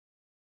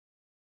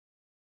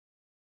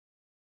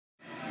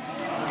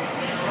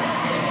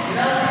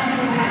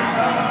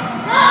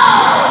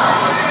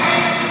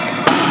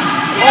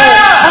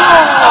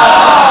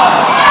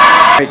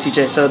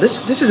TJ. So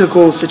this is a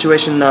cool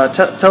situation.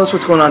 Tell us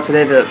what's going on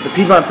today. The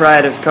Piedmont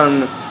Pride have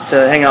come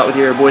to hang out with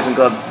your boys and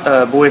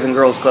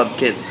girls club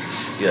kids.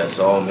 Yes,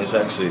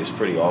 it's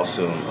pretty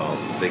awesome.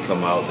 They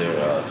come out.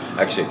 They're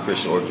actually a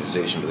Christian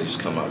organization, but they just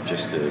come out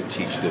just to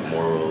teach good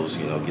morals.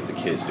 You know, get the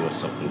kids doing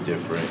something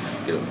different,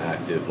 get them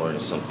active,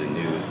 learning something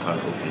new, kind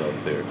of open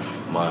up their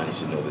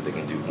minds to know that they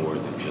can do more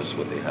than just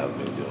what they have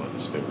been doing.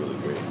 It's been really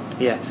great.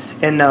 Yeah,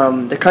 and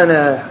they're kind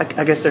of,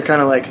 I guess they're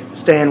kind of like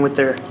staying with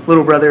their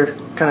little brother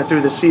kind of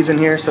through the season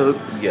here. So,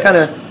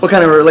 yes. What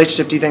kind of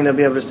relationship do you think they'll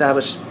be able to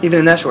establish even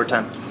in that short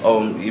time?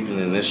 Even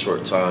in this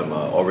short time,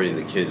 already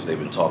the kids, they've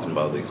been talking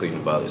about, they're cleaning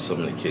about it.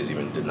 Some of the kids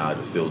even denied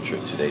a field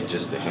trip today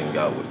just to hang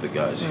out with the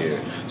guys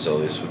here.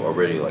 So it's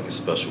already like a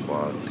special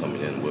bond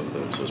coming in with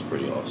them. So it's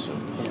pretty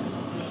awesome.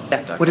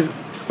 Yeah. What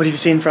have you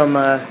seen from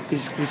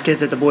these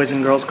kids at the Boys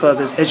and Girls Club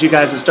as you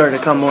guys have started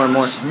to come more and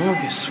more? Smooth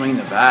can swing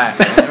the bat.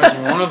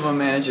 There's one of them,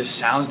 man, it just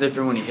sounds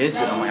different when he hits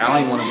it. I'm like, I don't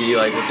even want to be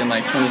like within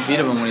like 20 feet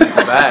of him when he hits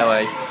the bat,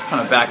 like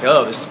trying to back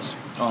up. It's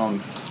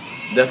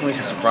definitely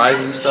some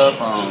surprises and stuff.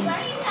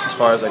 As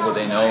far as like what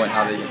they know and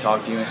how they can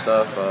talk to you and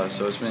stuff.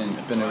 So it's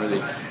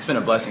been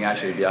a blessing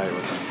actually to be out here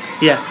with them.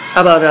 Yeah.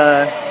 How about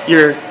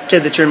your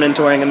kid that you're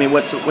mentoring? I mean,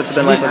 what's it been like with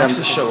him? He didn't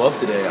actually show up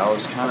today. I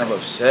was kind of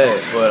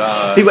upset,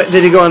 but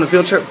did he go on the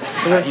field trip?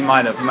 He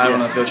might have. He might have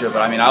went on the field trip.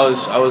 But I mean, I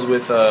was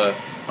with one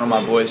of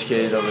my boys'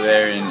 kids over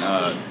there, and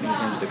his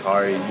name was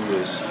Dakari, and he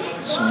was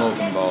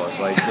smoking balls,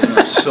 like hitting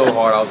them so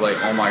hard. I was like,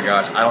 oh my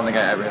gosh, I don't think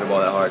I ever hit a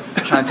ball that hard.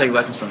 I'm trying to take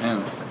lessons from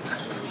him.